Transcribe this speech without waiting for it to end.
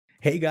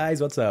Hey guys,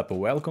 what's up?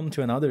 Welcome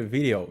to another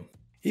video.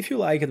 If you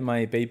liked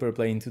my paper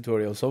plane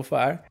tutorial so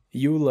far,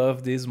 you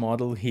love this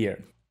model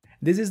here.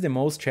 This is the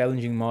most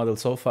challenging model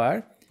so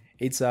far.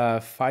 It's a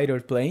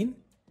fighter plane.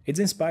 It's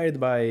inspired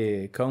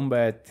by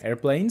combat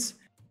airplanes.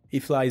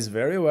 It flies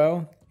very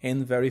well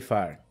and very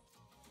far.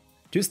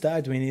 To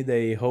start, we need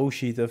a whole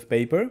sheet of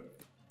paper,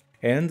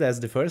 and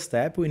as the first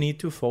step, we need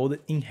to fold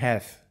it in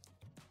half.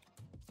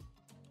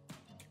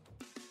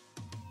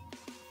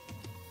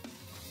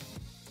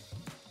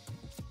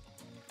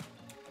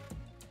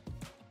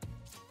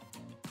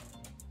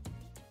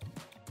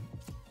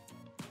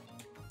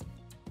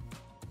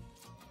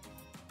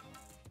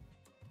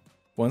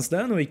 Once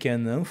done, we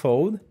can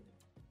unfold.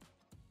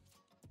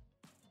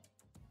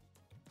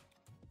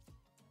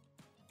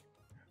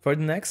 For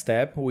the next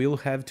step, we'll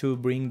have to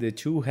bring the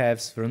two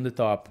halves from the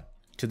top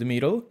to the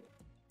middle.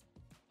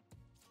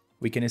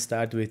 We can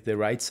start with the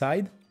right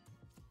side,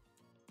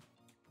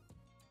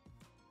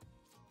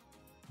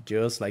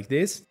 just like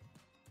this.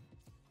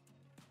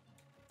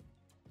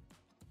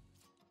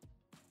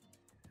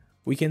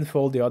 We can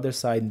fold the other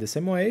side in the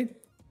same way.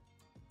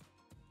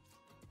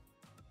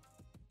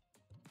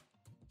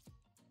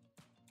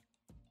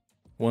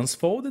 Once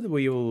folded,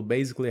 we will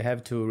basically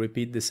have to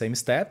repeat the same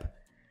step,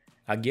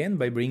 again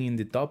by bringing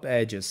the top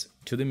edges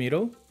to the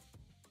middle.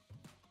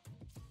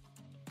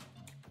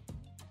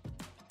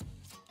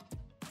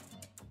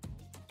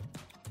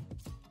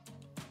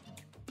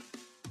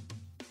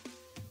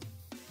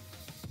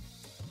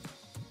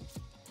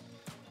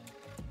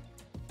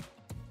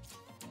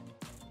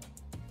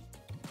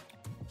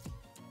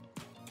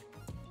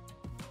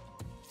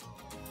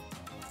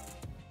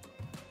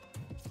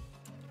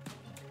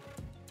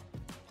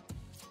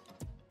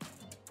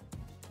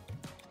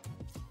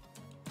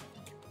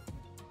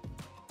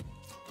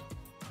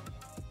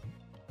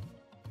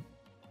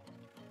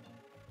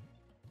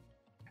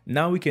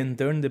 Now we can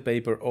turn the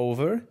paper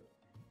over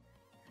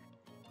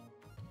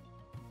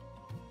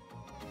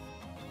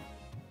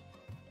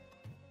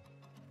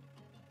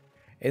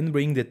and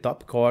bring the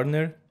top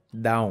corner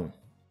down.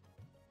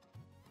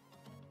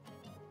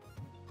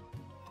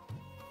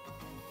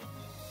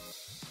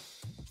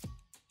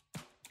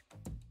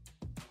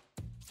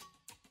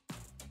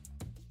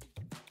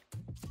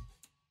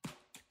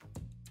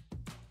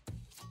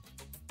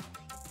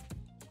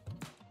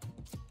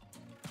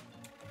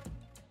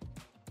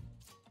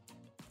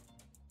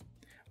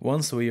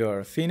 Once we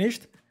are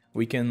finished,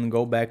 we can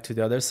go back to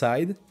the other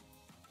side.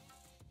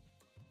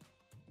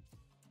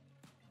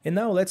 And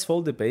now let's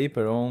fold the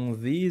paper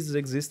on these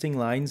existing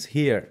lines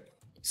here.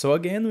 So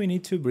again, we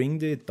need to bring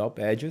the top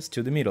edges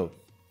to the middle.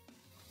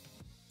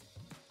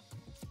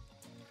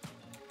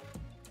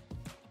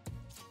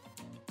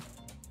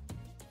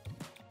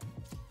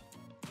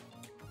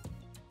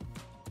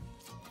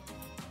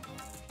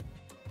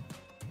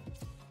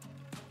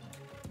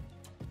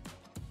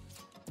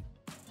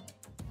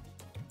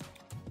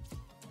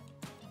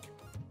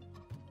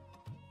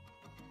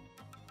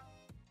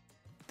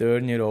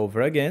 Turn it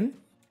over again.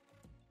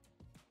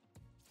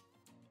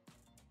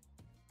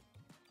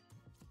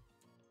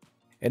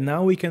 And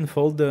now we can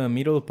fold the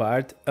middle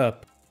part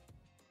up.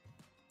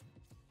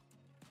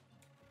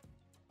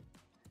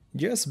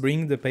 Just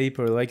bring the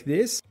paper like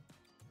this,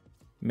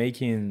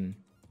 making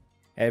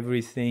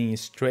everything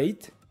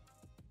straight.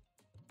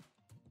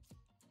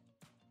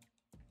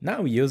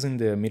 Now, using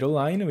the middle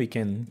line, we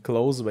can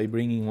close by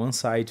bringing one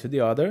side to the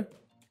other.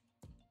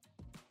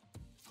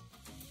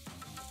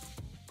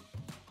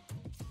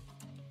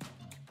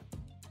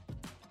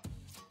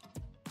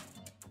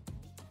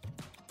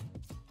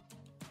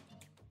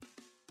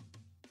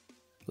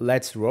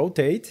 Let's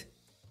rotate,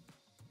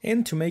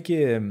 and to make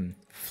it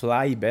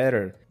fly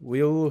better,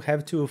 we'll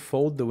have to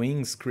fold the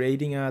wings,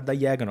 creating a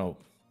diagonal.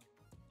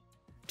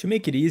 To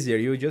make it easier,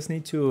 you just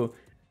need to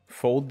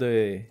fold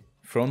the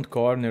front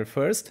corner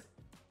first,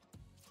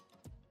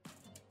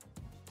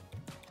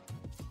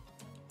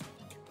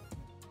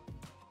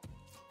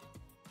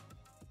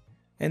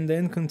 and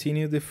then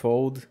continue the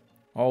fold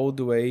all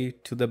the way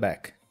to the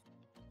back.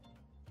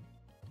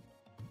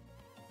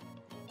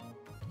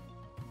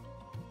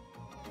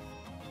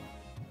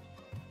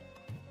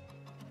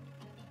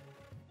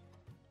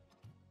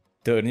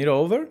 Turn it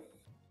over,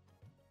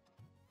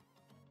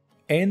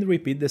 and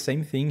repeat the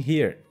same thing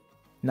here.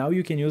 Now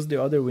you can use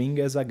the other wing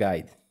as a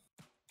guide.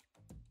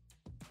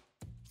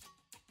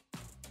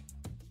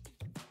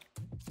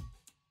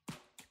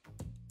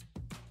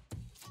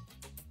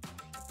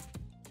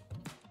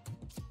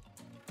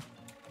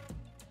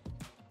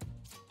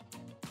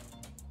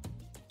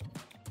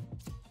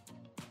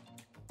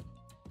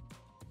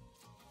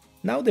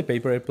 Now the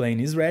paper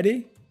airplane is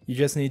ready. You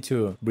just need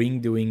to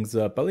bring the wings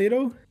up a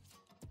little.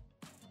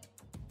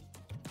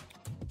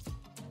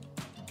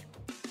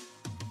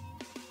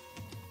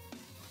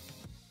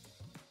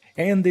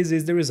 And this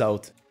is the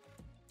result.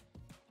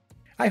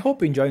 I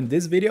hope you enjoyed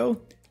this video.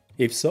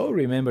 If so,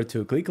 remember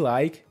to click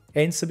like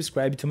and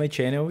subscribe to my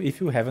channel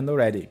if you haven't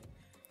already.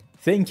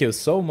 Thank you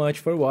so much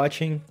for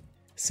watching.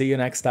 See you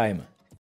next time.